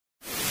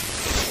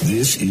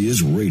This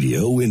is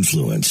Radio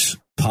Influence,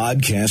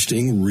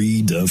 podcasting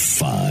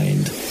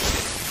redefined.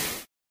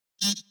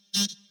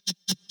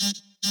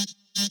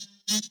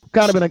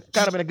 Kind of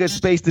in a good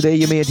space today.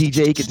 Your man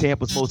DJ Aiken,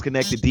 Tampa's most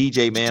connected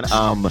DJ, man.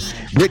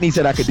 Brittany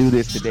said I could do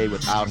this today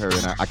without her,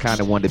 and I kind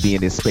of wanted to be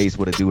in this space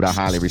with a dude I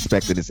highly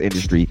respect in this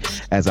industry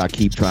as I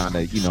keep trying to,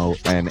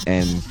 and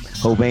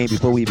Hovain,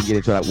 before we even get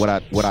into that,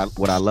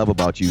 what I love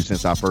about you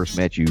since I first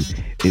met you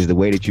is the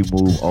way that you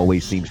move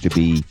always seems to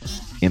be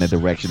in a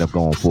direction of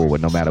going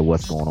forward, no matter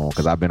what's going on.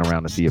 Because I've been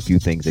around to see a few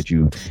things that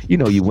you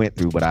went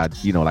through, but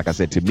like I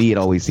said, to me, it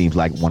always seems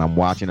like when I'm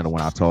watching it or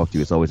when I talk to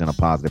you, it's always in a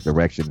positive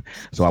direction.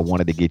 So I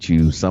wanted to get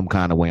you some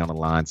kind of way on the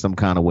line, some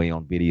kind of way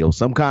on video,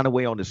 some kind of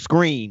way on the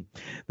screen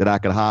that I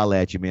could holler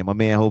at you, man. My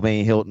man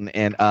Hovain Hilton,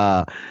 and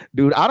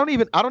dude, I don't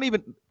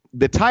even.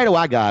 The title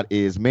I got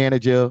is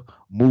manager,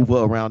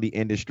 mover around the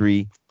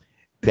industry,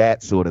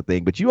 that sort of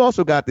thing. But you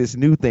also got this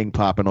new thing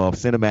popping off,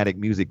 Cinematic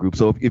Music Group.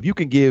 So if you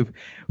can give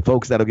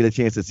folks that'll get a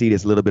chance to see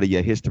this a little bit of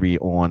your history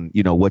on,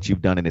 what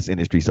you've done in this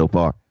industry so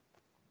far.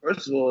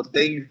 First of all,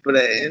 thank you for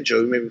that intro.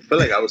 You made me feel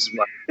like I was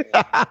smart.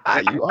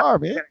 You are,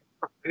 man.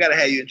 I gotta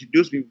have you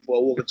introduce me before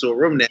I walk into a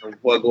room now,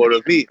 before I go to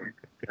a meeting.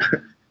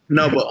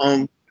 No, but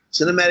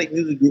Cinematic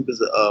Music Group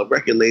is a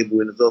record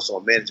label, and it's also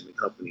a management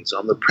company. So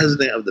I'm the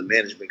president of the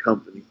management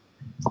company.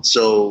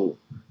 So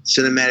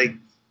Cinematic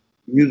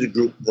Music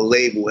Group, the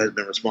label, has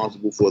been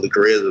responsible for the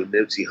careers of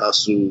Nipsey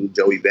Hussle,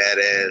 Joey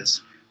Badass,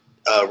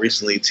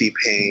 recently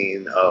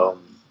T-Pain.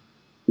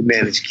 We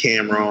managed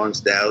Cameron,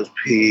 Styles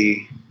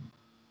P.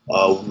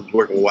 Was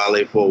working with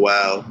Wale for a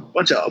while.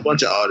 A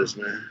bunch of artists,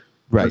 man.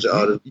 Right. Bunch of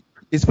artists.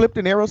 Is Flip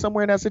De Niro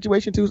somewhere in that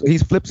situation too?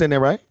 He's Flip's in there,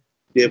 right?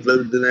 Yeah,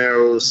 Flip De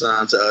Niro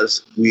signed to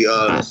us. We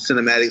are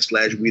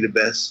Cinematic / We the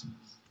Best.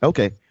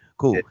 Okay,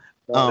 cool.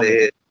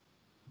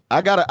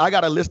 I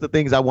got a list of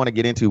things I want to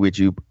get into with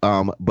you.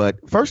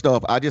 But first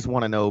off, I just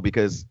want to know,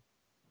 because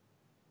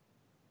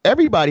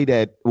everybody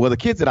the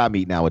kids that I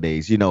meet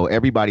nowadays,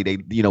 everybody,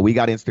 we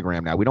got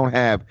Instagram now. We don't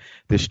have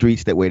the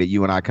streets that way that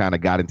you and I kind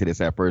of got into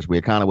this at first, where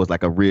it kind of was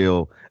like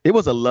it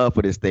was a love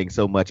for this thing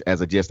so much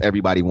as just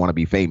everybody want to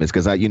be famous.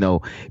 Because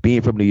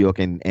being from New York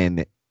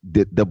and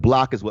the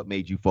block is what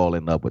made you fall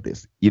in love with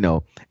this,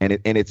 and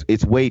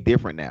it's way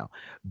different now.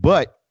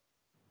 But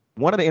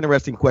one of the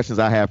interesting questions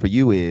I have for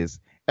you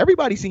is,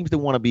 everybody seems to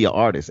want to be an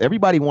artist.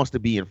 Everybody wants to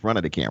be in front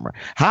of the camera.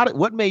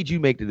 What made you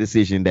make the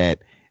decision that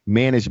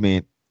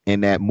management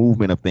and that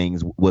movement of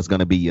things was going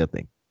to be your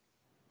thing?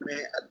 Man,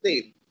 I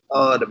think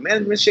the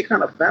management shit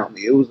kind of found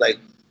me. It was like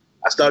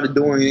I started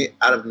doing it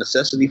out of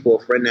necessity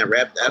for a friend that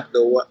rapped at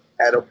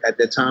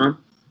that time.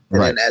 And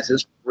right. Then as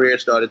his career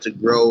started to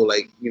grow,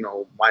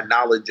 my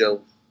knowledge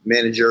of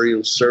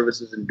managerial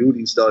services and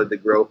duties started to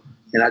grow.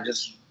 And I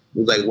just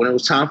was like, when it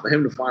was time for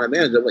him to find a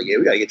manager, I'm like, yeah,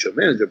 we got to get you a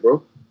manager,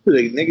 bro. He's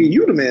like, nigga,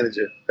 you the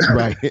manager.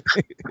 Right.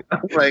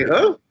 I'm like,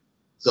 huh?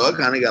 So I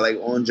kind of got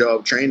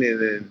on-job training,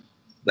 and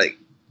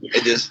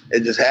it just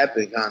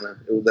happened kind of.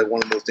 It was like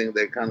one of those things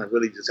that kind of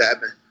really just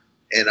happened.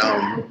 And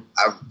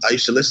I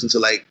used to listen to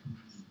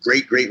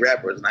great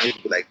rappers, and I used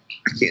to be like,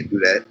 I can't do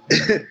that.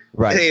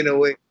 Right. There ain't no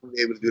way I'm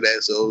able to do that.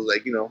 So it was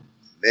like,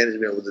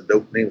 management was a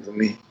dope thing for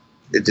me.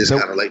 It just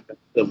kind of like.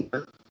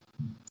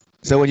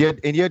 So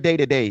in your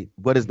day-to-day,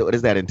 what does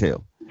that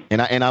entail?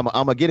 And I'm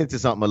gonna get into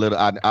something a little.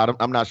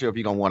 I'm not sure if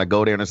you're gonna want to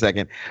go there in a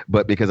second,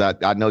 but because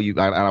I know you,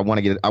 I want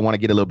to get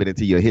a little bit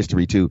into your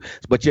history too.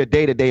 But your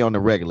day-to-day on the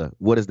regular,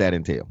 what does that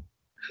entail?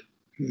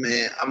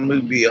 Man, I'm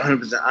gonna be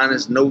 100%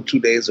 honest. No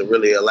 2 days are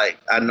really alike.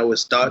 I know it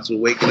starts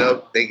with waking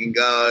up, thanking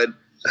God,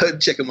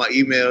 checking my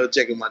email,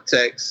 checking my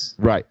texts.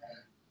 Right.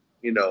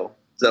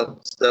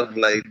 Stuff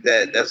like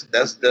that.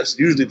 That's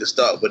usually the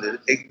start, but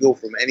it can go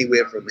from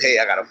anywhere from, hey,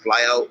 I gotta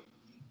fly out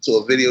to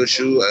a video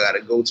shoot, I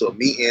gotta go to a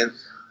meeting,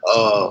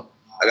 I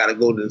gotta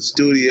go to the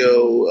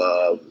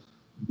studio,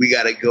 we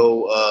gotta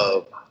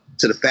go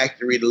to the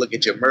factory to look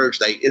at your merch.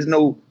 It's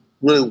no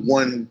really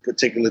one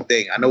particular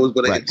thing. I know it's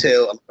gonna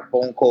entail a lot of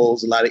phone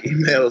calls, a lot of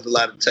emails, a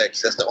lot of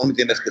texts. That's the only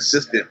thing that's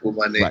consistent with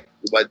my name. Right.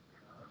 But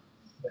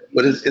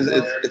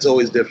it's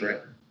always different.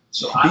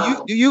 So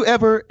do you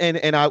ever,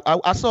 and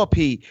I saw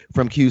P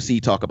from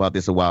QC talk about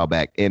this a while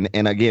back, and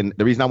again,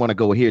 the reason I want to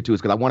go here too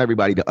is because I want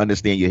everybody to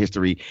understand your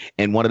history.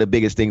 And one of the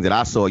biggest things that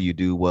I saw you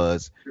do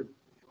was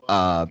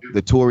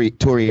the Troy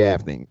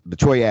Ave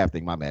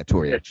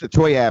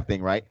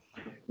thing, right?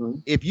 Mm-hmm.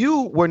 If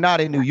you were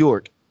not in New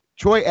York,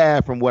 Troy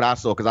Ave, from what I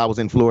saw, because I was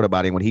in Florida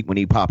about him when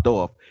he popped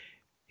off,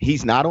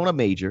 he's not on a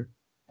major.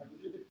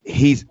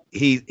 He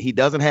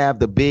doesn't have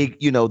the big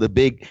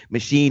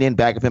machine in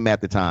back of him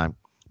at the time.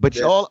 But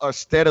y'all are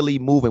steadily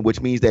moving, which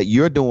means that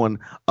you're doing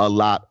a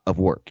lot of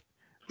work.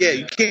 Yeah,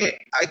 you can't.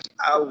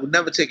 I would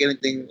never take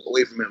anything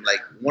away from him.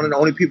 One of the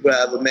only people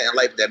I ever met in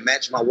life that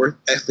matched my work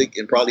ethic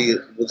and probably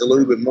was a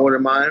little bit more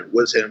than mine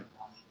was him.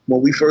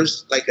 When we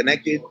first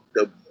connected,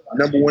 the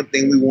number one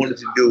thing we wanted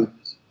to do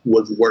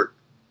was work.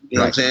 You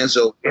know what I'm saying?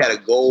 So we had a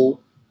goal,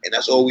 and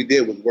that's all we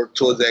did was work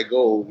towards that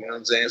goal. You know what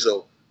I'm saying?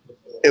 So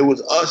it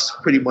was us,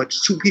 pretty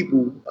much two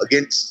people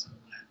against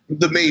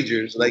the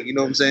majors. You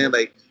know what I'm saying?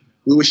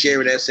 we were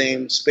sharing that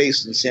same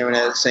space and sharing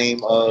that same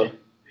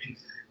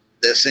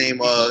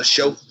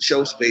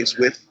show space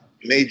with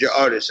major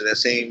artists and that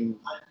same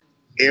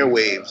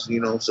airwaves, you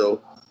know.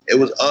 So it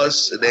was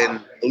us, and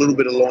then a little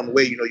bit along the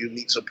way, you know, you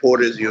meet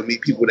supporters, you'll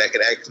meet people that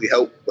can actually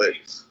help, but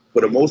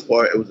for the most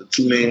part, it was a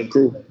two-man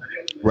crew.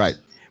 Right.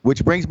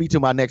 Which brings me to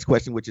my next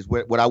question, which is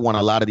what I want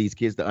a lot of these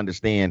kids to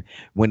understand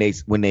when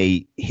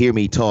they hear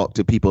me talk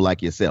to people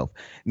like yourself.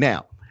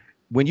 Now,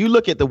 when you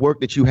look at the work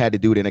that you had to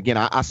do, then again,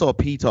 I saw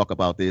P talk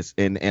about this,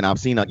 and I've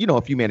seen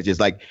a few managers,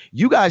 like,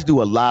 you guys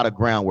do a lot of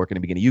groundwork in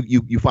the beginning.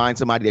 You find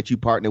somebody that you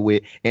partner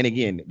with, and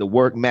again, the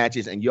work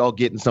matches, and y'all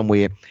getting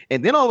somewhere,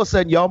 and then all of a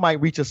sudden y'all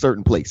might reach a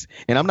certain place.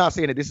 And I'm not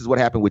saying that this is what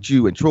happened with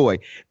you and Troy,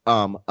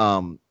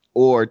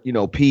 or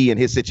P and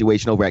his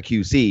situation over at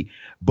QC,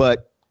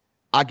 but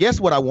I guess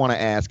what I want to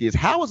ask is,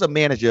 how is a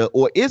manager,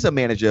 or is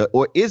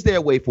there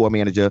a way for a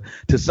manager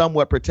to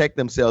somewhat protect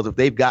themselves if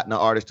they've gotten an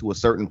artist to a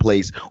certain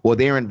place, or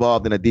they're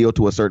involved in a deal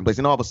to a certain place,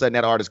 and all of a sudden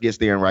that artist gets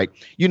there, and right,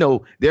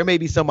 there may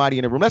be somebody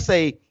in the room. Let's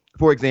say,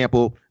 for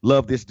example,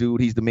 love this dude,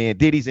 he's the man,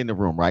 Diddy's in the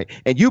room, right?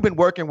 And you've been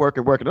working,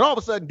 and all of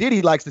a sudden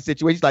Diddy likes the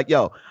situation. He's like,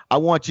 yo, I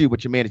want you,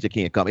 but your manager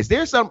can't come. Is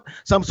there some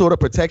sort of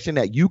protection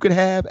that you could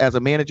have as a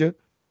manager?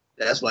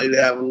 That's why you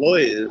have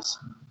lawyers.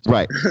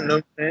 Right. You know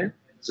what I'm saying?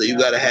 So you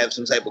got to have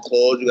some type of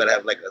clause. You got to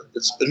have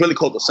it's really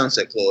called the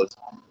sunset clause,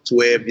 to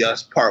where if y'all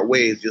part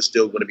ways, you're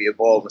still going to be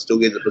involved and still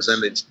get the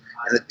percentage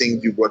and the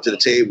things you brought to the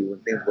table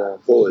and things going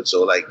forward.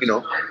 So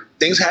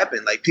things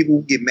happen. Like,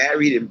 people get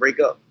married and break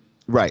up.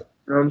 Right.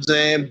 You know what I'm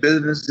saying?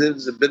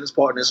 Businesses and business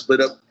partners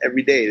split up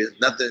every day. There's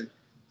nothing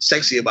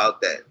sexy about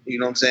that. You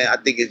know what I'm saying? I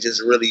think it's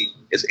just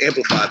it's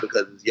amplified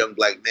because it's young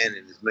black men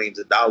and it's millions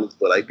of dollars.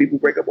 But people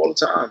break up all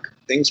the time.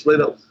 Things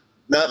split up.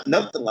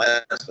 Nothing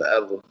lasts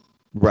forever.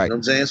 Right. You know what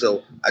I'm saying?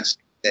 So I just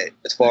think that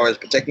as far as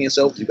protecting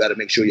yourself, you got to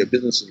make sure your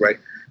business is right.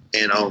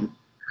 And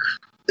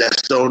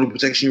that's the only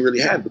protection you really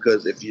have,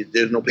 because if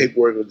there's no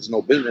paperwork or there's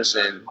no business,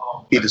 and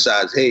he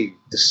decides, hey,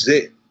 this is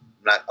it,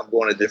 I'm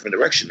going a different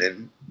direction,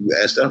 and you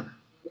ask them.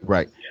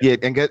 Right. Yeah.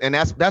 And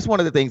that's one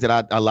of the things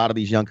that a lot of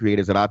these young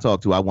creators that I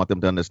talk to, I want them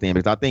to understand,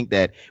 because I think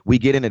that we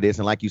get into this,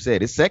 and like you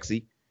said, it's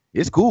sexy,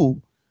 it's cool.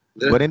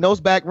 Yeah. But in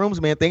those back rooms,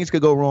 man, things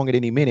could go wrong at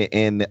any minute.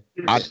 And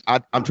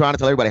I'm trying to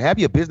tell everybody, have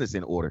your business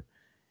in order.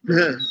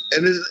 Yeah.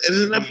 And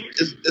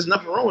there's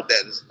nothing wrong with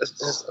that.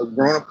 It's a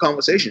grown-up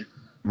conversation.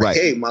 Right.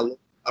 Hey,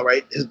 all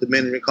right, it's the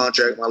management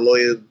contract. My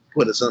lawyer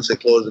put a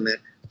sunset clause in there,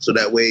 so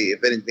that way,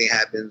 if anything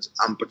happens,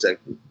 I'm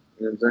protected.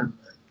 You know what I'm saying?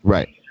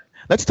 Right.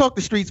 Let's talk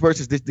the streets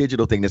versus this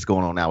digital thing that's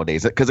going on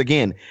nowadays. Because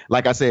again,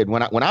 like I said,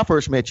 when I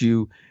first met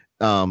you,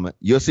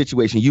 your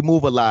situation, you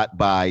move a lot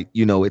by,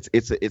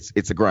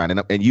 it's a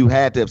grind, and you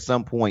had to at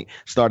some point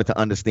started to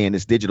understand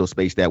this digital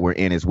space that we're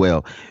in as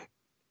well.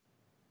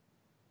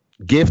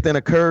 Gift and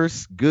a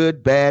curse,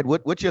 good, bad.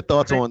 What's your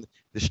thoughts on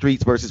the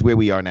streets versus where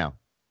we are now?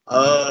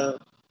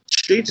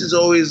 Streets is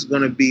always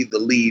going to be the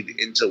lead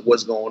into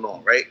what's going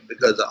on, right?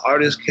 Because the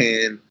artist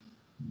can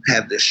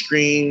have the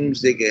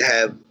streams, they can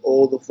have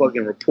all the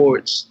fucking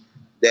reports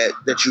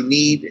that you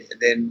need, and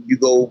then you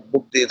go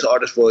book the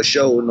artist for a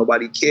show and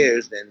nobody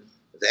cares, then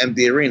it's an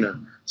empty arena.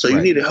 So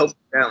you need a healthy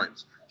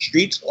balance.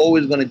 Streets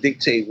always going to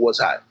dictate what's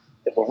hot.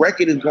 If a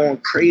record is going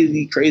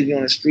crazy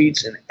on the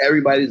streets and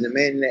everybody's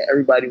demanding it,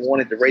 everybody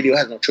want it, the radio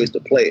has no choice to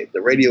play it.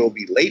 The radio will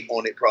be late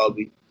on it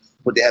probably,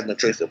 but they have no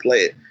choice to play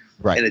it.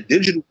 Right. In the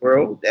digital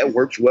world, that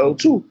works well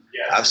too.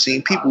 Yeah. I've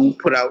seen people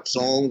put out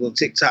songs on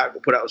TikTok or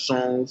put out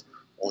songs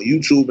on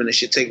YouTube and the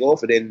shit take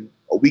off, and then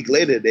a week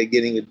later they're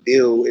getting a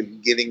deal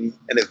and getting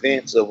an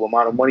advance of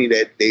amount of money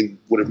that they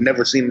would have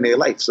never seen in their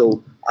life.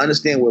 So I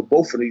understand where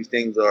both of these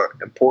things are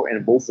important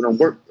and both of them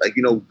work.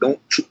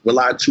 Don't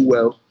rely too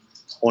well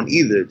on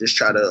either. Just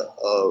try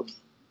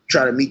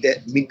to meet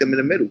them in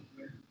the middle.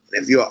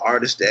 And if you're an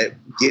artist that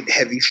get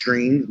heavy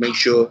streams, make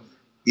sure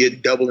you're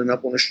doubling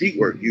up on the street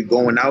work. You're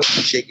going out,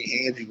 you're shaking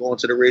hands, you're going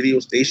to the radio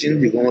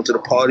stations, you're going to the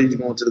parties, you're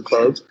going to the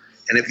clubs.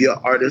 And if you're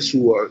artists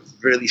who are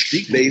really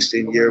street-based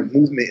and your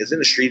movement is in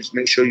the streets,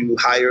 make sure you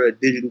hire a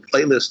digital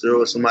playlister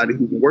or somebody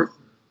who can work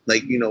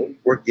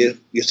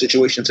your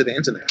situation to the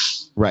internet.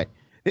 Right.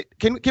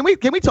 Can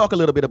we talk a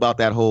little bit about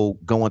that whole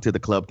going to the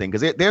club thing?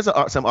 Because there's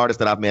some artists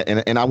that I've met,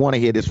 and I want to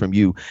hear this from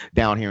you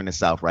down here in the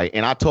South, right?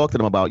 And I talked to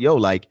them about,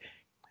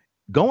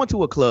 going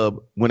to a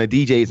club when a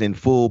DJ is in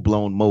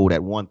full-blown mode at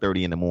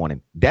 1:30 in the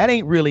morning, that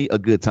ain't really a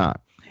good time.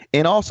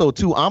 And also,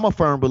 too, I'm a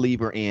firm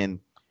believer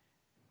in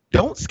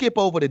don't skip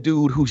over the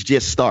dude who's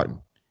just starting.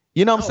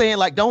 You know what I'm saying?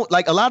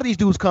 A lot of these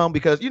dudes come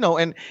because,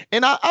 and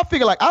I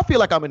feel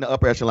like I'm in the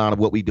upper echelon of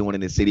what we doing in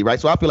this city, right?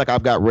 So I feel like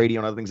I've got radio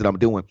and other things that I'm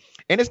doing.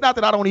 And it's not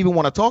that I don't even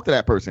want to talk to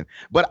that person,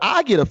 but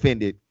I get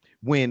offended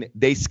when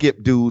they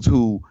skip dudes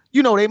who,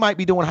 they might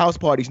be doing house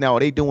parties now, or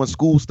they doing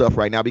school stuff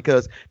right now,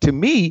 because to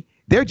me,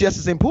 they're just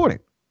as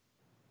important.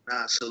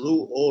 Nah,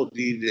 salute all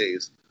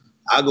DJs.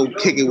 I go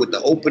kick it with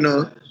the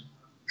opener.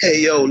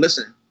 Hey, yo,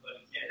 listen.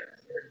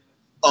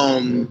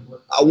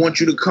 I want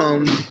you to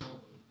come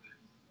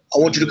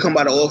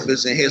by the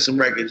office and hear some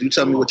records. You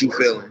tell me what you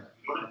feeling.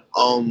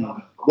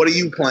 What are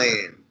you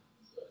playing?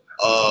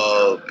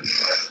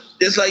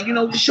 It's like, you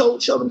know, just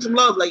show them some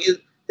love. Like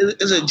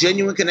it's a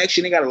genuine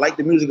connection. They gotta like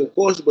the music, of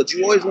course, but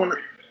you always want to.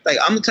 Like,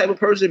 I'm the type of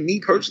person, me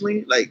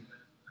personally, like,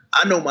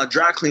 I know my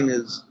dry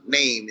cleaner's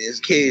name,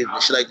 his kids,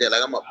 and shit like that.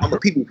 Like, I'm a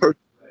people person.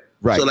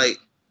 Right. So like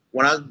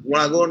when I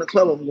go in the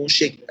club, I'm gonna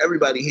shake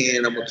everybody's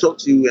hand. I'm gonna talk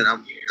to you,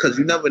 and because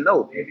you never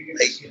know.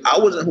 Like, I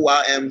wasn't who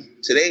I am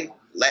today,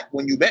 like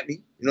when you met me.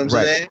 You know what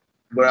I'm saying?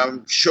 But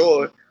I'm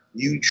sure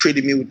you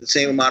treated me with the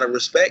same amount of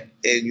respect,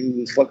 and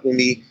you fucked with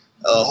me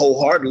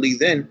wholeheartedly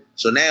then.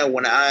 So now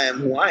when I am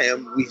who I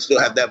am, we still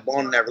have that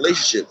bond in that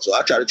relationship. So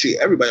I try to treat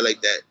everybody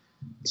like that.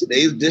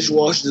 Today's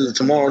dishwasher is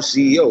tomorrow's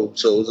CEO.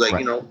 So it's like,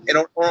 you know, and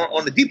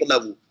on the deeper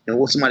level, and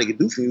what somebody can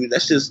do for you,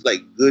 that's just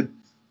like good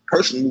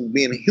personal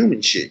being a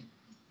human shit.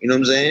 You know what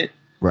I'm saying?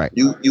 Right.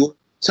 You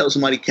tell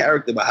somebody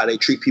character by how they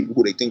treat people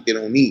who they think they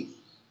don't need.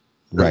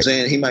 You know what I'm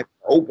saying? He might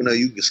be an opener.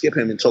 You can skip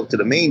him and talk to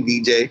the main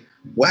DJ.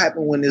 What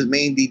happened when this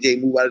main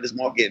DJ moved out of this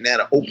market and now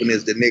the opener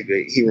is the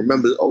nigga? He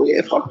remembers, oh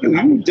yeah, fuck you.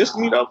 You just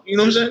meet up. You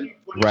know what I'm saying?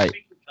 Right.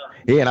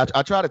 Yeah, and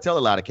I try to tell a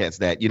lot of cats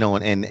that, you know,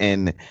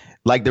 and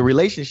like the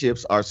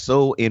relationships are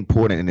so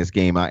important in this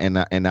game.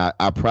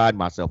 I pride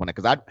myself on that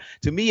because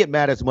to me it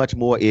matters much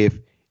more if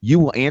you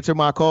will answer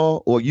my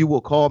call or you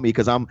will call me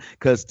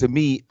because to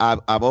me I've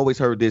always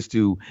heard this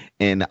too,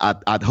 and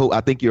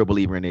I think you're a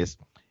believer in this.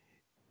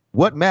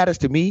 What matters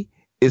to me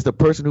is the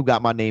person who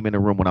got my name in the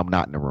room when I'm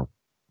not in the room.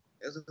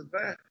 That's a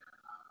fact.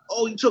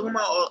 Oh, you talking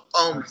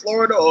about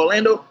Florida,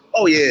 Orlando?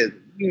 Oh yeah,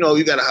 you know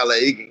you gotta holler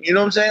at Iggy. You know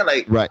what I'm saying?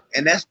 Like, right.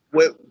 And that's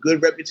what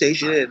good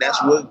reputation and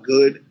that's what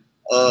good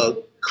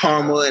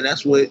karma and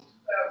that's what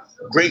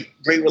great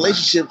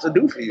relationships will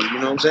do for you. You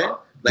know what I'm saying?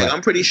 Like, right.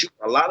 I'm pretty sure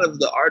a lot of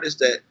the artists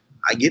that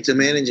I get to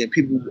manage and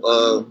people,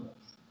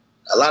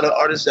 a lot of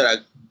artists that I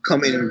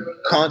come in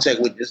contact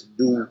with just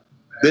do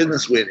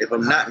business with, if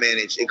I'm not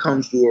managed, it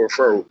comes through a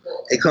referral.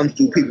 It comes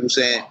through people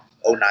saying,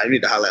 oh, nah, you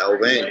need to holler at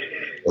Ovan.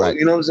 Right.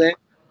 You know what I'm saying?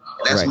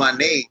 And that's my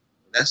name.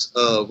 That's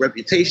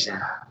reputation.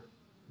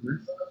 Mm-hmm.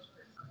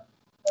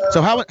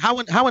 So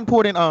how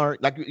important are,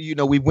 like, you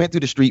know, we went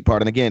through the street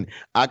part, and again,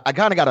 I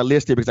kind of got a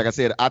list here because, like I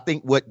said, I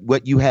think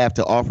what you have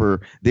to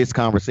offer this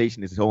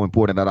conversation is so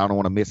important that I don't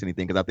want to miss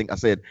anything,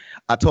 because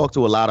I talk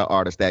to a lot of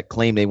artists that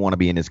claim they want to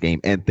be in this game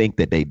and think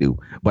that they do,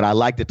 but I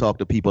like to talk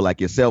to people like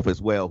yourself as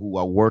well who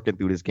are working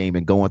through this game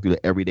and going through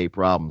the everyday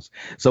problems.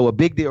 So a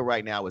big deal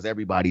right now is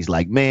everybody's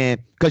like, man,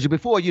 because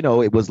before, you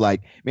know, it was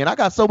like, man, I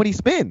got so many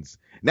spins.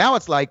 Now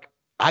it's like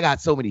I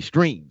got so many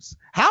streams.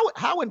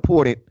 How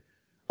important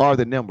are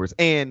the numbers?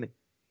 And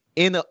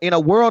in a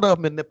world of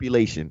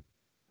manipulation,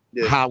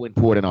 how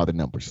important are the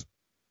numbers?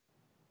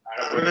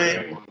 I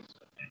mean,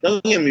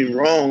 don't get me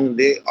wrong,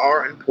 they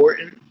are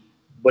important,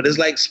 but it's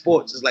like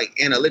sports, it's like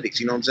analytics,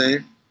 you know what I'm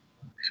saying?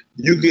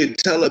 You could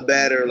tell a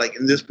batter, like,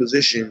 in this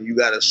position, you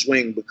got to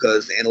swing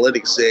because the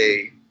analytics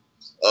say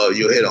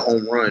you'll hit a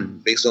home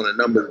run based on the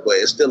numbers, but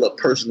it's still a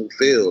personal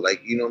feel,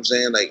 like, you know what I'm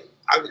saying? Like,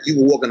 you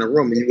can walk in a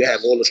room and you can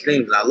have all the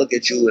streams, and I look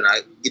at you and I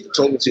get to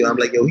talking to you, I'm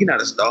like, yo, he's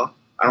not a star.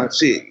 I don't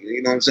see it.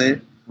 You know what I'm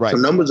saying? Right. So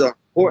numbers are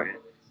important.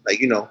 Like,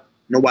 you know,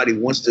 nobody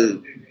wants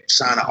to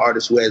sign an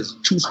artist who has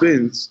 2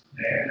 spins.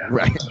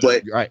 Right.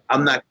 But right.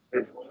 I'm not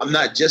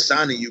just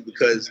signing you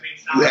because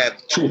you have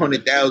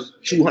 200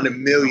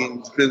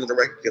 million spins on the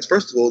record. Because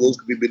first of all, those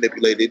could be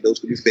manipulated. Those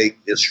could be fake.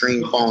 There's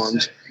stream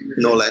farms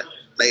and all that.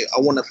 Like, I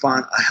want to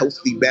find a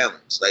healthy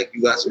balance. Like,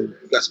 you got some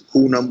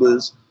cool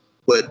numbers,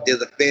 but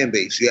there's a fan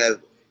base. You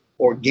have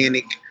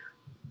organic.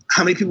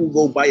 How many people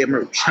will go buy your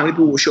merch? How many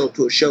people will show up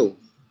to a show?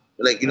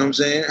 Like, you know what I'm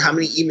saying? How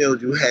many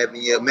emails do you have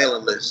in your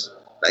mailing list?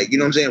 Like, you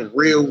know what I'm saying?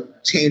 Real,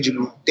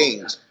 tangible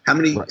things. How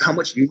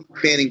much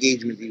fan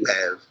engagement do you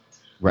have?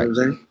 Right. You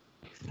know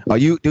what I'm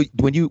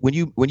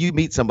saying? When you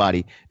meet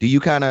somebody, do you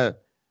kind of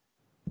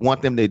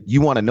want them to, you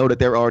want to know that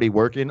they're already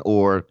working,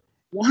 or?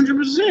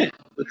 100%.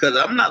 Because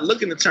I'm not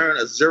looking to turn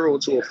a 0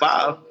 to a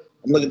 5.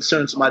 I'm looking to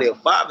turn somebody a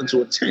 5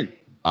 into a 10. You know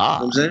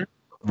what I'm saying?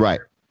 Right.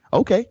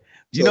 Okay.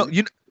 Go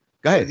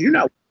ahead.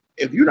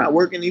 If you're not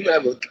working, you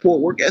have a poor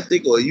work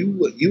ethic, or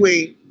you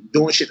ain't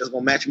doing shit that's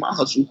gonna match my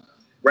hustle.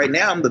 Right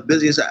now, I'm the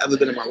busiest I've ever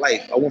been in my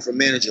life. I went from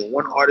managing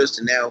one artist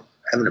to now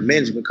having a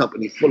management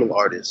company full of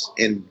artists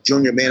and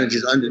junior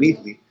managers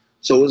underneath me.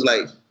 So it's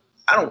like,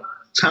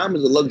 time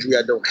is a luxury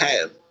I don't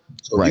have.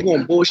 So if you're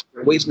gonna bullshit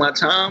and waste my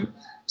time,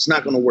 it's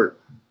not gonna work.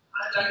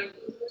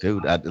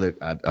 Dude,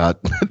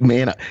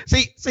 man,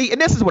 see,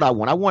 and this is what I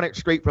want. I want it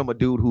straight from a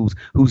dude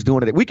who's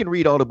doing it. We can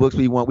read all the books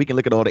we want. We can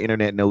look at all the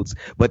internet notes.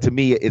 But to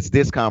me, it's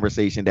this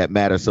conversation that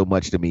matters so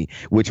much to me,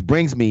 which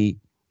brings me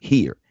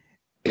here.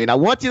 And I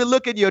want you to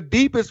look at your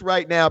deepest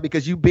right now,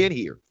 because you've been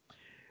here.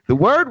 The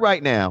word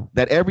right now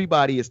that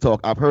everybody is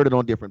talking, I've heard it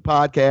on different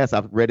podcasts.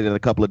 I've read it in a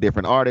couple of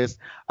different artists.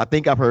 I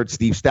think I've heard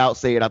Steve Stout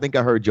say it. I think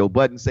I heard Joe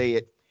Budden say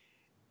it.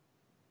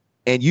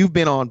 And you've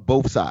been on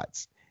both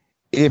sides.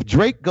 If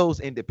Drake goes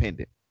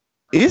independent,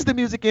 is the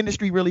music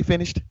industry really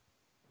finished?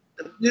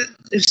 You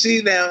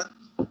see, now,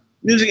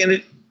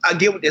 I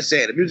get what they're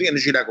saying. The music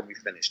industry not going to be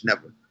finished,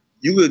 never.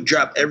 You could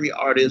drop every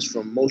artist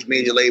from most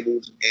major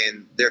labels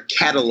and their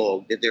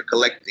catalog that they're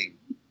collecting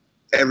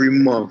every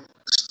month,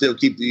 still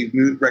keep the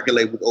record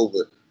labels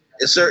over.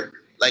 It's certain,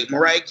 like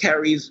Mariah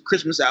Carey's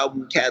Christmas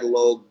album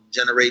catalog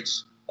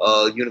generates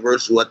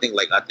Universal, I think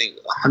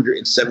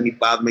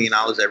 $175 million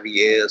every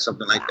year or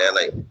something like that.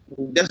 Like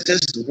that's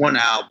just one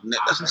album.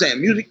 That's what I'm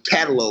saying. Music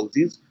catalogs.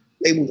 These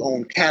labels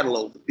own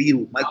catalogs. The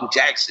Beatles, Michael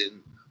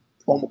Jackson,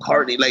 Paul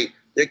McCartney. Like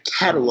their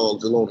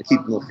catalogs alone to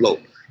keep them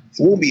afloat.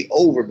 It won't be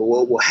over, but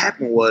what will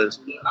happen was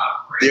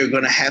they're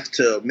going to have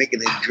to make a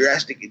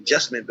drastic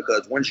adjustment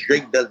because once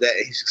Drake does that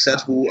and he's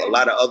successful, a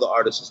lot of other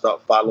artists will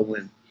start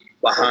following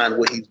behind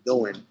what he's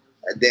doing.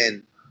 And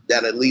then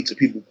that'll lead to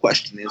people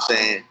questioning and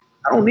saying,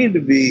 I don't need to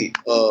be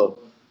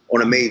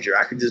on a major.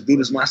 I can just do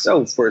this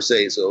myself, per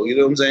se. So, you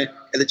know what I'm saying?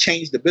 And to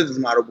change the business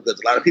model because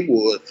a lot of people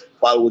will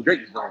follow what Drake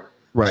is doing.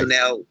 Right. So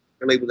now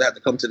the labels have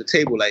to come to the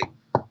table like,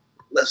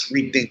 let's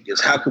rethink this.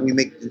 How can we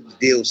make the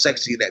deal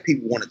sexy that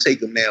people want to take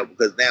them now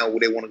because now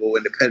they want to go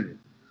independent?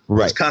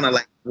 Right. It's kind of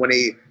like when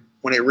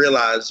they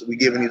realize we're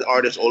giving these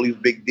artists all these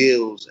big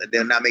deals and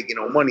they're not making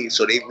no money,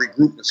 so they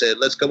regrouped and said,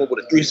 let's come up with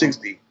a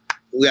 360.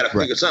 We got to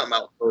figure something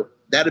out. So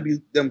that'll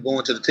be them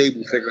going to the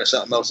table figuring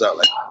something else out.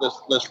 Like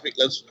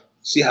let's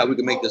see how we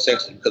can make this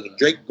sexy. Because if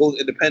Drake goes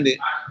independent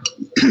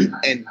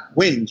and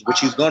wins,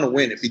 which he's gonna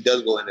win if he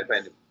does go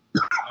independent,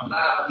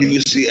 you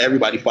can see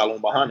everybody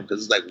following behind him.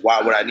 Because it's like,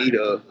 why would I need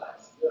a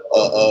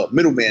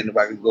middleman if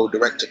I can go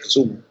direct to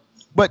consumer?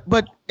 But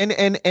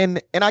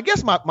I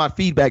guess my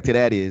feedback to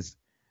that is,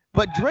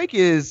 but Drake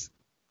is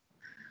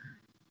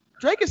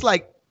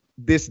like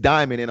this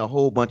diamond in a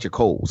whole bunch of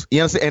coals. You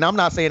know what I'm saying? And I'm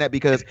not saying that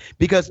because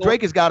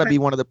Drake has got to be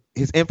one of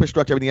his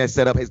infrastructure, everything that's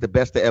set up is the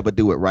best to ever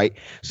do it, right?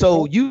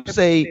 So you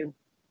say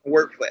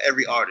work for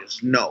every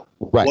artist, no.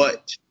 Right.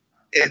 But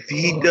if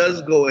he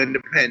does go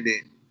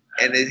independent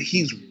and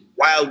he's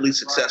wildly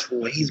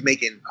successful and he's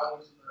making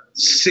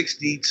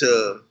 $60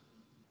 to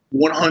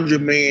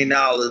 $100 million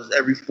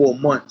every 4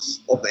 months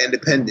of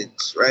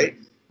independence, right?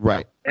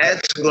 Right.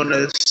 That's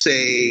gonna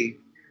say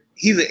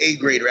he's an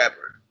A-grade rapper.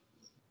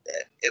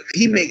 If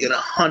he making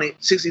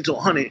 60 to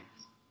 100,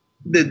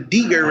 the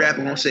D-grade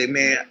rapper gonna say,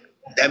 man,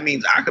 that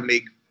means I can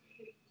make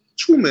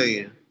 $2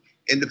 million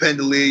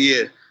independently a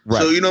year.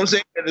 Right. So you know what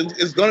I'm saying?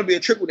 It's gonna be a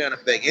trickle down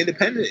effect.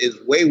 Independent is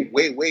way,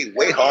 way, way,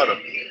 way harder.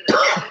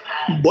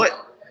 But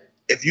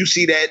if you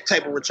see that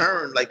type of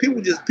return, like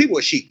people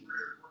are sheep.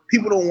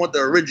 People don't want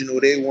the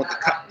original; they want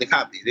the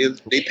copy.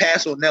 They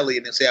pass on Nelly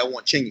and they say, "I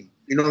want Chingy."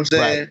 You know what I'm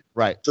saying?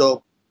 Right.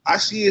 So I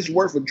see his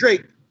work for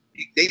Drake.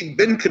 They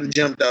could have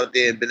jumped out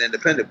there and been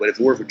independent, but if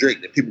it were for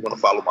Drake, then people are going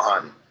to follow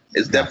behind him.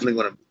 It's definitely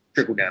going to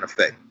trickle down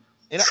effect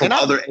from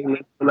other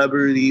A-list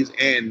celebrities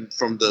and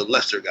from the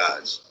lesser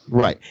guys.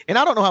 Right. And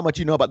I don't know how much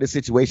you know about this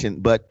situation,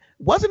 but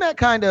wasn't that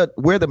kind of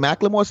where the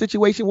Macklemore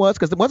situation was?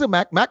 Because it wasn't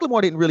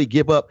Macklemore didn't really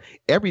give up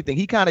everything.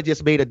 He kind of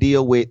just made a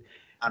deal with,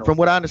 from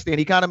what I understand,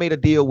 he kind of made a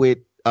deal with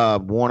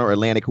Warner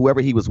Atlantic,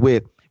 whoever he was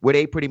with, where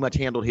they pretty much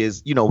handled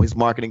his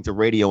marketing to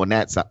radio and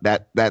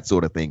that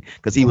sort of thing,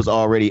 because he was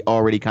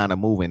already kind of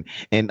moving.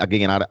 And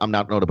again, I'm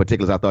not know the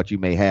particulars. I thought you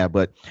may have,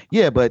 but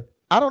yeah, but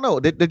I don't know.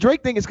 The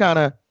Drake thing is kind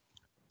of.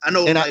 I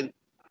know,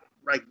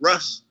 like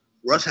Russ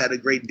had a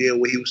great deal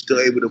where he was still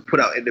able to put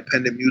out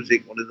independent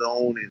music on his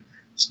own and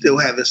still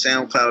have his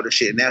SoundCloud and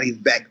shit. Now he's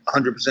back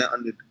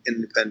 100%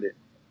 independent.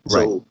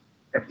 Right. So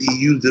he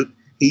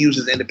used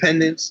his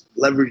independence,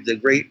 leveraged a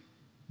great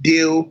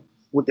deal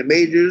with the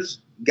majors.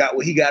 Got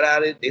what he got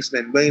out of it. They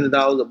spent millions of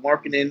dollars of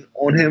marketing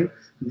on him.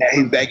 Now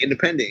he's back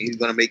independent. He's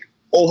gonna make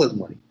all his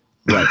money.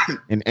 Right.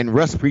 And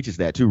Russ preaches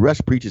that too.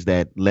 Russ preaches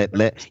that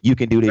let you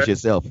can do this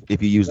yourself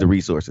if you use the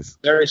resources.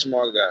 Very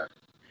smart guy.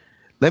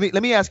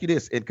 Let me ask you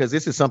this, because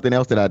this is something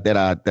else that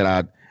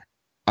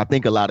I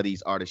think a lot of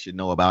these artists should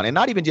know about, and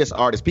not even just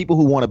artists, people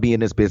who want to be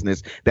in this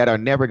business that are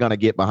never gonna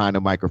get behind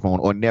a microphone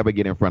or never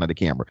get in front of the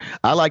camera.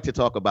 I like to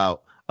talk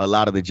about a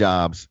lot of the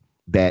jobs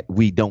that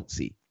we don't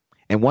see.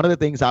 And one of the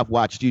things I've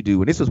watched you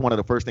do, and this was one of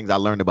the first things I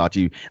learned about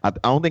you, I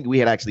don't think we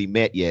had actually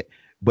met yet,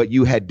 but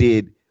you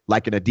did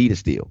like an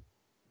Adidas deal.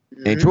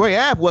 Mm-hmm. And Troy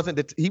Ave wasn't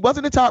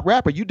the top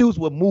rapper. You dudes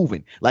were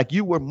moving. Like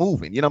you were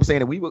moving. You know what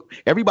I'm saying? And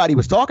everybody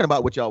was talking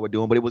about what y'all were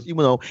doing, but it was,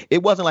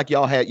 it wasn't like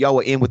y'all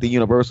were in with the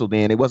Universal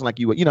then. It wasn't like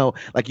you were,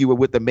 like you were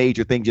with the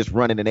major thing just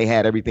running and they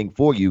had everything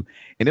for you.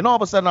 And then all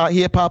of a sudden I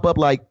hear pop up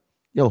like,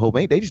 yo, Hope,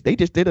 they just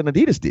did an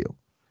Adidas deal.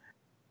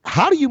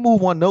 How do you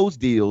move on those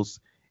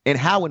deals? And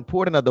how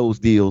important are those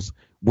deals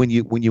when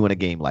you in a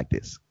game like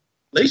this?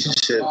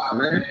 Relationship,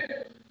 man.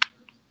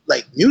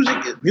 Like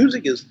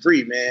music is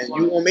free, man.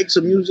 You want to make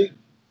some music,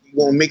 you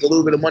want to make a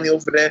little bit of money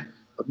over there,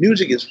 but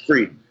music is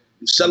free.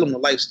 You sell them the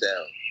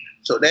lifestyle.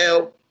 So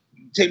now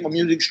you take my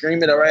music,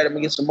 stream it. All right, I'm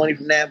gonna get some money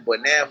from that. But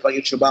now if I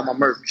get you to buy my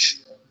merch,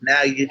 now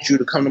I get you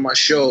to come to my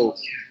show.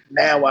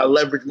 Now I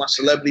leverage my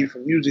celebrity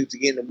from music to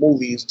get into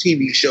movies,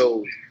 TV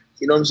shows.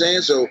 You know what I'm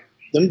saying? So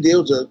them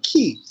deals are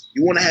key.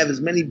 You want to have as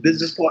many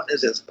business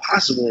partners as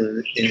possible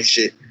in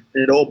shit.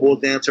 And it all boils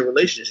down to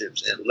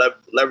relationships and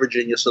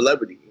leveraging your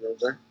celebrity. You know what I'm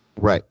saying?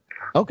 Right.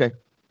 Okay.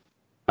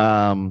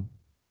 Let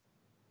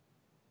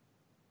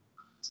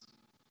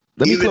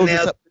me close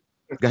this up.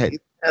 Go ahead.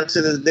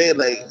 To this day,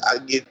 like I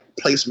get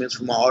placements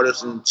for my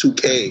artists in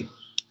 2K,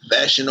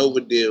 Fashion Over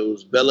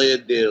deals, Bel Air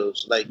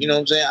deals. Like, you know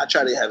what I'm saying? I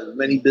try to have as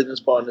many business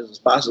partners as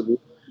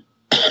possible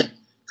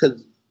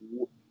because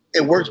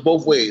it works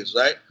both ways,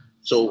 right?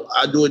 So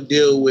I do a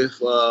deal with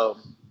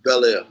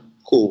Bel Air.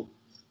 Cool.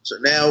 So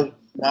now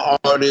my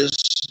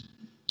artist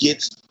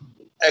gets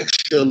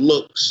extra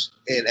looks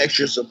and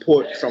extra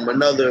support from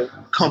another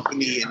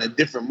company in a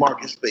different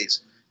market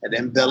space. And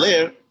then Bel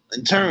Air,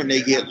 in turn,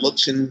 they get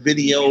looks in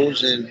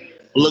videos and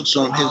looks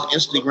on his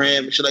Instagram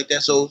and shit like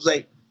that. So it's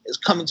like it's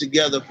coming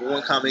together for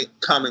one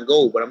common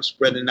goal, but I'm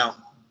spreading out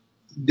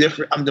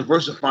different. I'm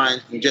diversifying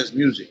from just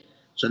music.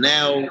 So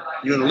now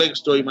you're in a liquor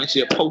store, you might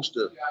see a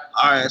poster.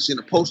 All right, I seen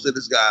a poster of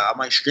this guy. I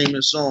might stream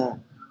his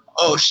song.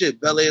 Oh shit,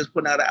 Bel Air's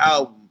putting out an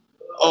album.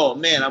 Oh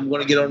man, I'm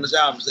gonna get on this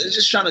album. So it's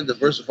just trying to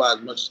diversify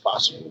as much as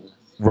possible.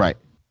 Right.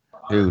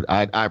 Dude,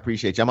 I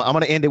appreciate you. I'm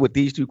going to end it with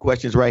these two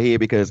questions right here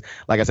because,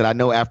 like I said, I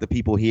know after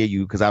people hear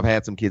you, because I've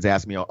had some kids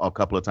ask me a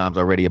couple of times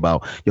already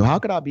about, how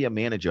could I be a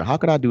manager? How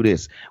could I do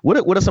this?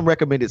 What are some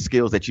recommended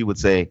skills that you would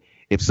say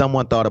if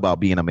someone thought about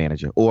being a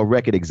manager or a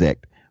record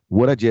exec?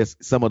 What are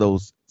just some of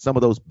those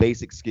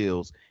basic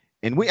skills?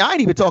 And I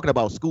ain't even talking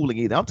about schooling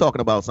either. I'm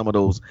talking about some of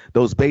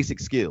those basic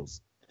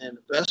skills. And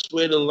the best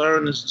way to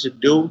learn is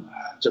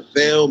to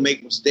fail,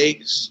 make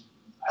mistakes.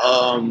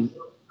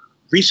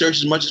 Research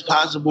as much as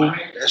possible.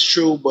 That's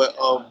true, but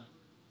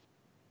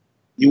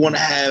you want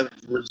to have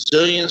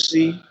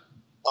resiliency,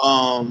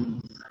 a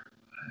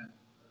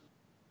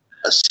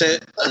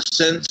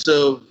sense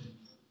of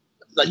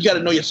like you got to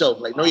know yourself,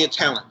 like know your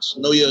talents,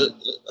 know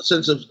a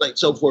sense of like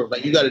self-worth.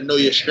 Like you got to know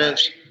your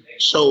strengths.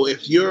 So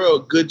if you're a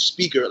good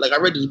speaker, like I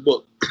read this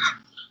book,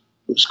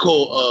 it's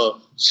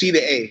called C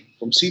to A,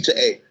 from C to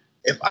A.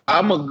 If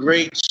I'm a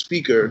great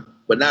speaker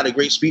but not a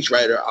great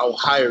speechwriter, I'll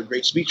hire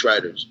great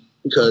speechwriters.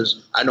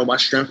 Because I know my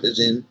strength is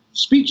in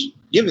speech,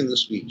 giving the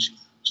speech.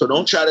 So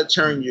don't try to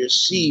turn your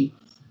C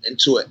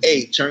into an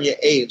A. Turn your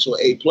A into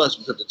an A+,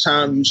 because the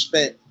time you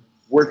spent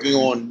working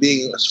on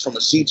being from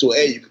a C to an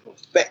A, you can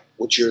perfect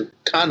what you're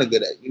kind of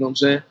good at. You know what I'm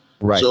saying?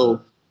 Right.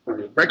 So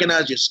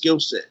recognize your skill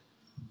set.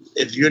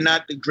 If you're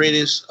not the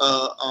greatest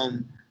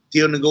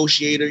deal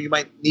negotiator, you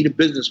might need a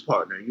business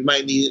partner. You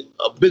might need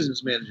a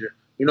business manager.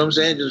 You know what I'm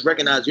saying? Just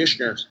recognize your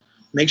strengths.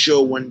 Make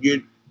sure when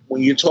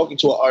you're talking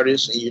to an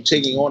artist and you're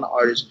taking on an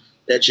artist,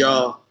 that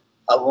y'all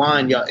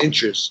align your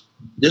interests.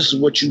 This is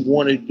what you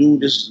want to do.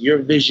 This is your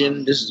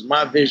vision. This is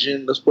my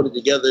vision. Let's put it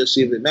together and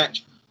see if it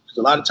matches. Because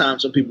a lot of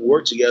times some people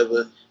work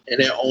together and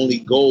their only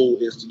goal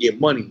is to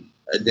get money.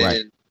 And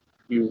then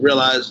you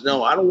realize,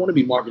 no, I don't want to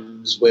be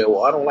marketed this way,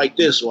 or I don't like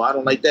this, or I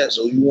don't like that.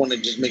 So you want to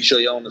just make sure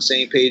you're on the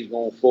same page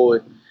going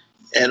forward.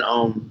 And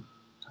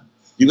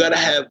you got to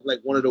have like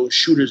one of those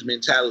shooters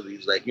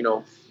mentalities. Like,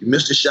 you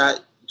missed a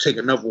shot, take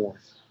another one.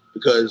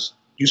 Because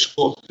you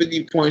score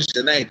 50 points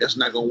tonight, that's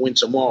not going to win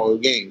tomorrow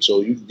game. So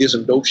you did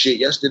some dope shit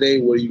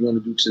yesterday. What are you going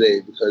to do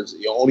today? Because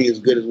you're only as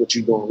good as what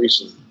you're doing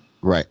recently.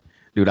 Right.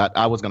 Dude,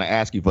 I was going to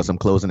ask you for some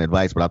closing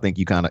advice, but I think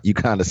you kind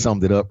of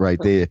summed it up right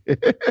there.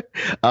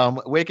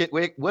 Wicked,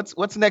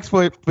 what's next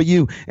for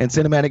you and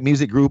Cinematic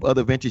Music Group,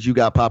 other ventures you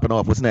got popping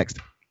off? What's next?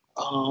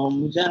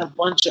 We got a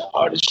bunch of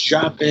artists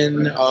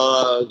dropping.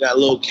 Got a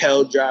little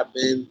Kel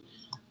dropping.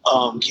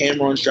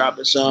 Cameron's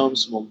dropping some.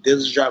 Smoke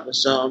Diz is dropping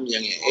some.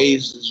 Young and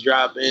Ace is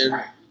dropping.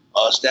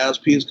 Styles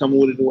P is coming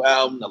with a new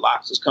album. The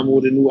Lox is coming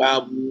with a new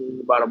album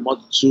in about a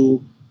month or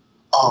two.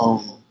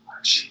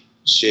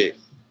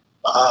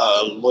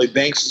 Lloyd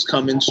Banks is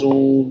coming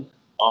soon.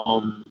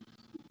 A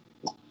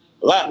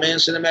lot, man.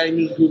 Cinematic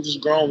Music Group is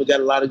growing. We got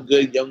a lot of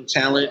good young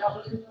talent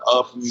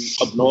from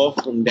up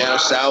north, from down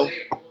south.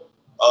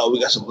 We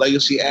got some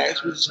legacy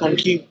acts. We're just gonna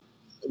keep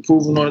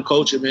improving on the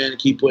culture, man, and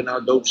keep putting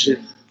out dope shit.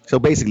 So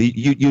basically,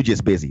 you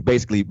just busy.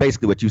 Basically,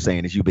 what you're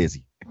saying is you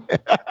busy.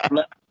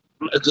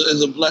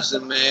 It's a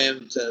blessing,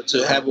 man,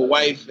 to have a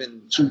wife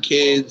and 2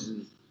 kids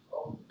and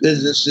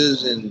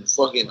businesses and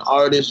fucking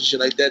artists and shit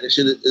like that. That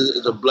shit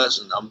is a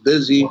blessing. I'm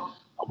busy.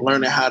 I'm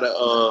learning how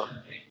to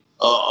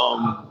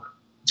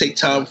take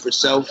time for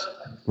self.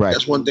 Right.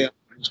 That's one thing.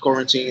 This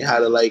quarantine, how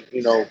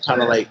to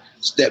kind of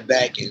step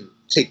back and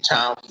take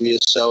time for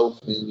yourself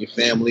and your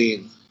family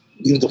and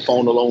leave the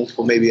phone alone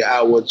for maybe an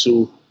hour or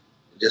two.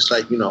 Just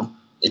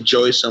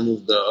enjoy some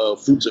of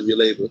the fruits of your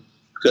labor,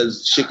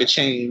 because shit could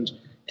change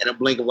in a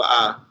blink of an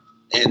eye.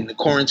 And the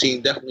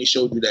quarantine definitely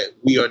showed you that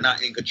we are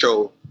not in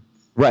control.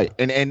 Right.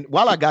 And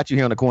while I got you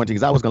here on the quarantine,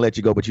 because I was going to let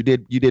you go, but you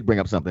did bring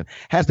up something.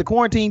 Has the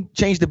quarantine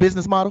changed the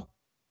business model?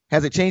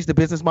 Has it changed the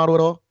business model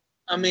at all?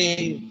 I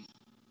mean,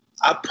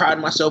 I pride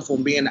myself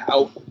on being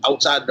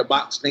outside the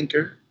box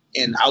thinker,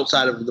 and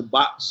outside of the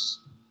box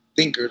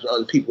thinkers are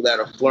the people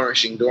that are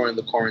flourishing during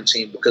the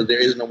quarantine, because there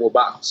is no more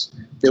box.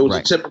 There was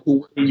a typical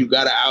way you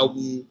got an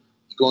album, you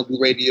go and do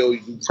radio, you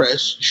do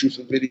press, you shoot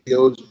some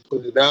videos, you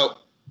put it out.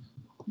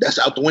 That's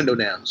out the window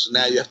now. So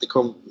now you have to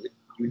come with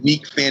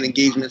unique fan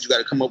engagements. You got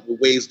to come up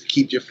with ways to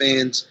keep your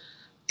fans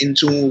in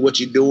tune with what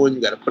you're doing.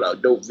 You got to put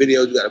out dope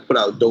videos. You got to put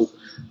out dope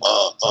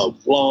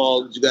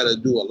vlogs. You got to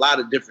do a lot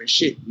of different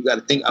shit. You got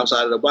to think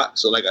outside of the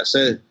box. So like I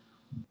said,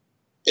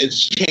 it's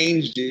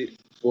changed it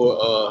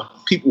for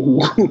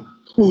people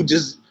who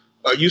just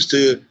are used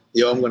to,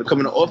 I'm going to come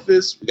in the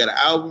office, we got an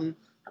album,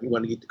 I'm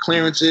going to get the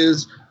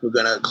clearances, we're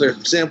going to clear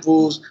some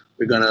samples,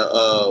 we're going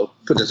to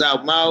put this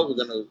album out, we're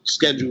going to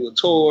schedule a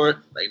tour.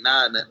 Like,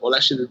 nah, all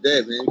that shit is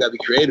dead, man. You got to be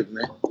creative,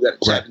 man. You got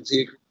to tap into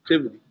your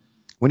creativity.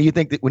 When do you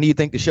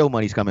think the show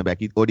money's coming back?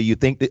 Or do you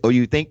think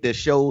the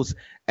shows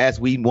as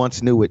we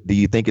once knew it, do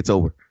you think it's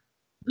over?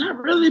 Not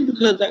really,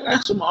 because I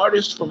got some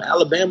artists from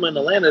Alabama and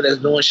Atlanta that's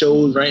doing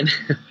shows right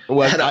now.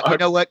 Well, you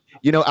know what?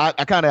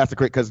 I kind of asked the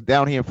critic because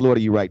down here in Florida,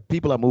 you're right.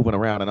 People are moving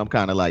around, and I'm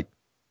kind of like,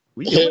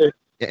 really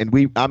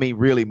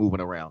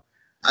moving around.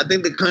 I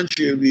think the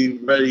country will be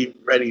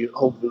ready.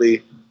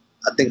 Hopefully,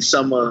 I think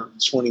summer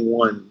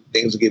 21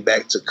 things will get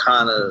back to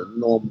kind of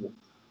normal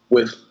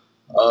with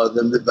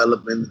them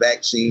developing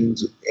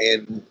vaccines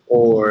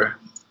or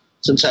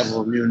some type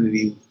of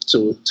immunity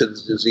to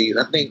the disease.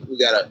 I think we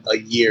got a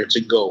year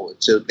to go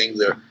until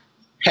things are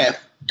half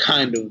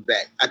kind of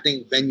back. I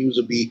think venues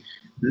will be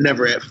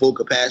never at full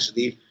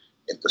capacity.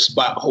 If the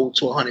spot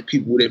holds 100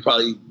 people, they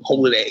probably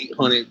hold it at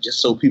 800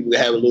 just so people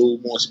can have a little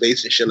more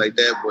space and shit like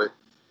that. But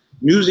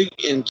music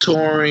and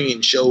touring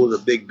and shows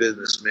are big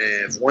business,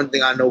 man. One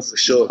thing I know for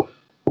sure,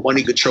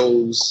 money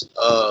controls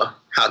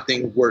how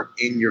things work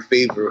in your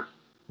favor.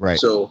 Right.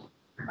 So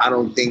I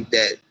don't think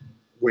that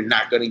we're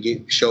not going to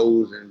get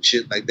shows and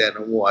shit like that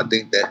no more. I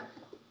think that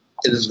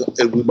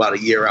it'll be about a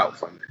year out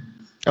from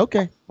it.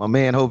 Okay. My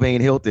man, Hovain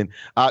Hilton.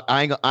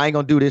 I ain't going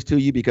to do this to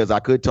you because I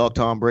could talk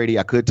Tom Brady.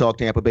 I could talk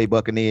Tampa Bay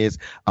Buccaneers.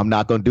 I'm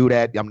not going to do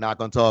that. I'm not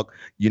going to talk,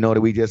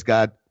 that we just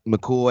got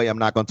McCoy. I'm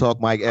not going to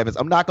talk Mike Evans.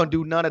 I'm not going to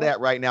do none of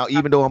that right now,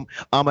 even though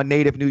I'm a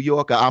native New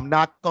Yorker. I'm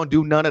not going to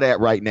do none of that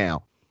right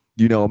now.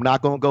 I'm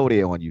not going to go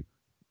there on you.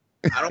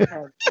 I don't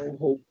have no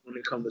hope when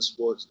it comes to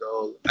sports,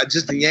 though.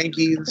 The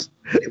Yankees,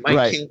 they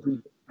might cancel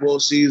the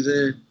football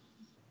season.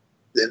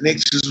 The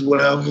Knicks is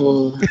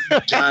whatever.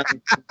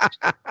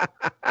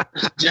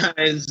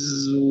 Giants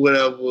is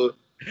whatever.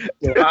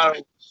 So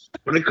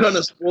when it comes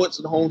to sports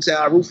in the hometown,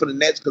 I root for the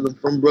Nets because I'm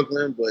from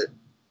Brooklyn, but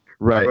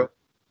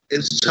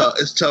it's tough.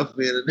 It's tough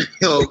being a New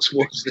York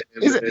sports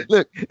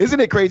fan. Isn't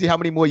it crazy how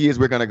many more years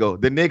we're gonna go?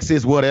 The Knicks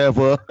is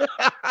whatever.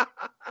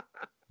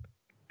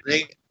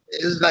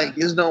 It's like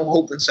there's no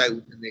hope in sight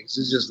with the Knicks.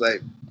 It's just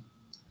like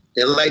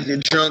they're like your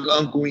drunk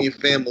uncle in your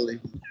family.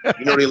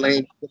 They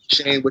lame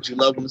shame, but you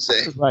love them to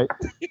say. Right.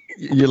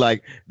 You're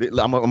like,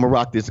 I'm gonna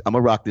rock this. I'm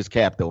gonna rock this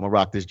cap though. I'm gonna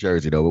rock this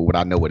jersey though. What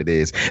I know what it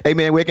is. Hey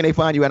man, where can they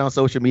find you at on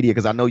social media?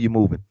 Because I know you're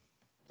moving.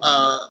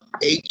 HOVAIN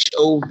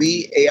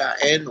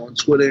on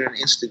Twitter and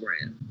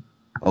Instagram.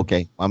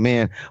 Okay, my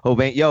man,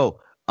 Hovain. Yo.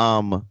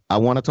 I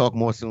want to talk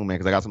more soon, man,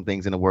 because I got some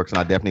things in the works, and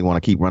I definitely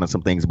want to keep running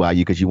some things by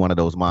you because you're one of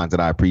those minds that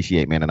I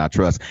appreciate, man, and I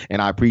trust.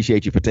 And I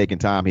appreciate you for taking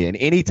time here. And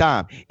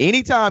anytime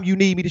you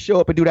need me to show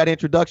up and do that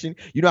introduction,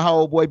 you know how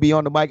old boy be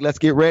on the mic. Let's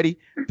get ready,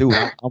 dude.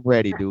 I'm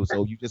ready, dude.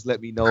 So you just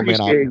let me know, man.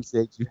 I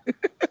appreciate you.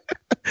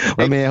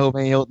 My man,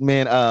 Hovain Hilton,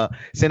 man,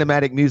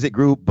 Cinematic Music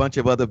Group, bunch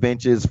of other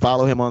ventures.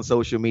 Follow him on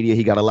social media.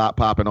 He got a lot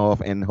popping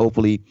off, and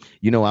hopefully,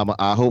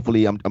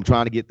 I'm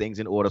trying to get things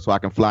in order so I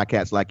can fly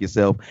cats like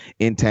yourself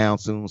in town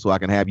soon, so I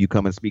can have you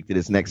come and speak to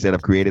this next set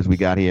of creators we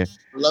got here.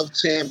 I love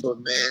Tampa,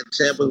 man.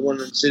 Tampa is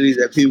one of the cities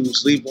that people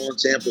sleep on.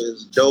 Tampa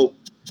is dope.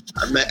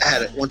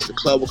 Went to the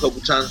club a couple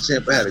times in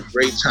Tampa, had a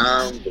great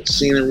time. The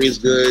scenery is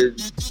good.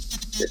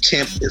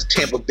 It's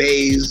Tampa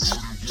Bays.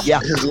 Yeah.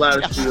 There's a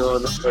lot of shit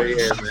on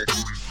yeah, man.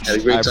 Had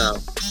a great time.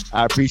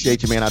 I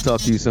appreciate you, man. I'll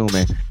talk to you soon,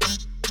 man.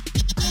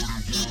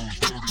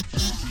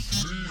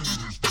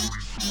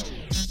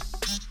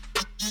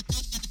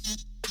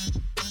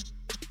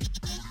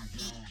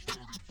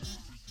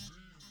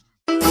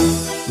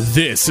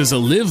 This is a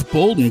Live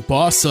Bold and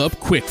Boss Up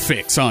Quick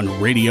Fix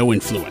on Radio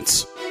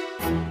Influence.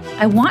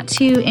 I want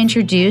to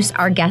introduce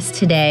our guest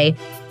today,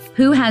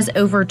 who has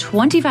over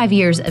 25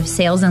 years of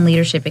sales and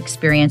leadership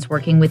experience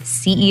working with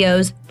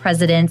CEOs,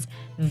 presidents,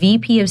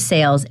 VP of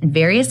sales in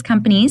various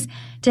companies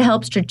to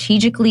help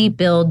strategically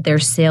build their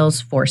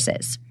sales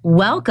forces.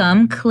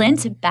 Welcome,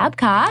 Clint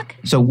Babcock.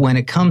 So when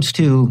it comes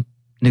to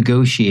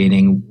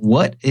negotiating,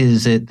 what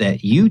is it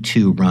that you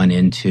two run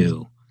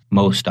into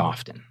most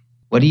often?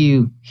 What do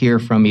you hear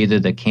from either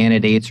the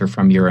candidates or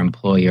from your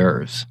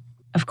employers?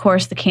 Of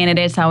course, the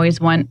candidates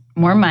always want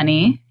more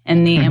money,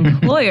 and the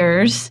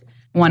employers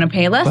want to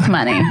pay less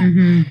money.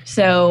 Mm-hmm.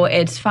 So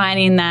it's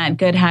finding that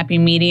good, happy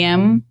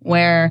medium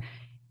where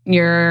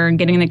you're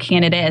getting the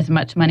candidate as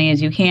much money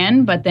as you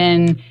can, but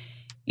then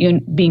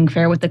being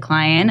fair with the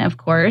client, of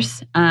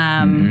course.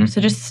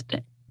 So just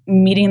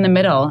meeting in the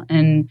middle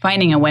and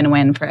finding a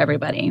win-win for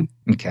everybody.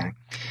 Okay.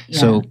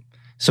 Yeah.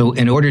 So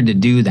in order to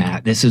do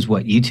that, this is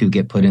what you two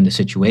get put in the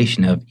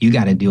situation of, you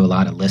got to do a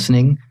lot of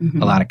listening,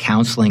 a lot of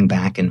counseling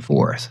back and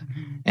forth.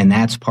 And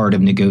that's part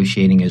of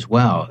negotiating as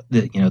well.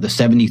 The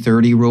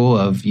 70-30 rule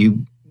of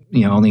you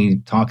only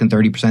talking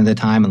 30% of the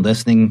time and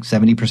listening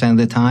 70% of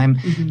the time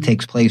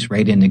takes place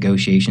right in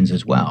negotiations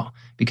as well.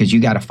 Because you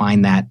got to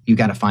find that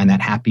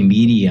happy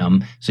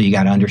medium. So you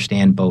got to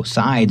understand both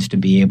sides to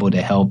be able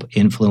to help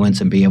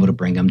influence and be able to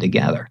bring them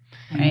together.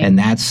 Right. And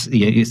that's,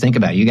 you think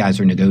about it, you guys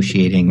are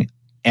negotiating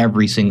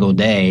every single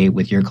day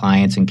with your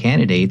clients and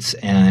candidates.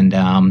 And,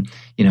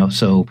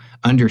 so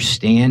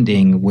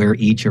understanding where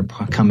each are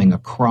coming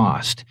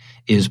across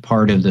is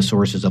part of the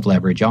sources of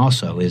leverage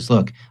also is,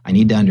 look, I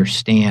need to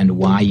understand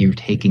why you're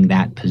taking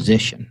that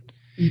position.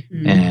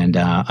 Mm-hmm. And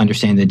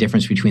understand the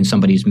difference between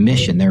somebody's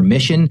mission. Their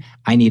mission,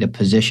 I need a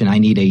position, I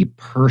need a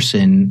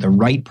person, the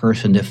right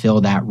person to fill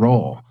that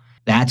role.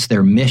 That's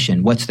their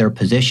mission. What's their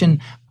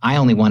position? I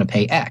only want to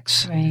pay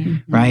X,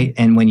 right?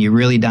 And when you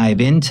really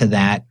dive into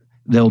that,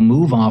 they'll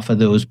move off of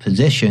those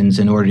positions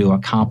in order to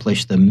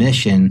accomplish the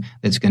mission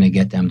that's going to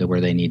get them to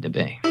where they need to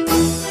be.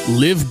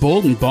 Live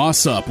Bold and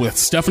Boss Up with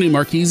Stephanie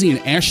Marchese and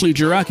Ashley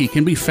Jiraki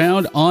can be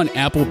found on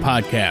Apple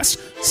Podcasts,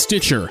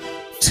 Stitcher,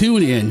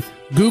 TuneIn,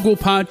 Google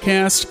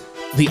Podcast,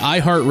 the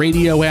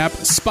iHeartRadio app,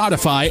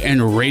 Spotify,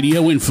 and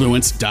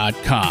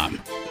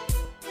RadioInfluence.com.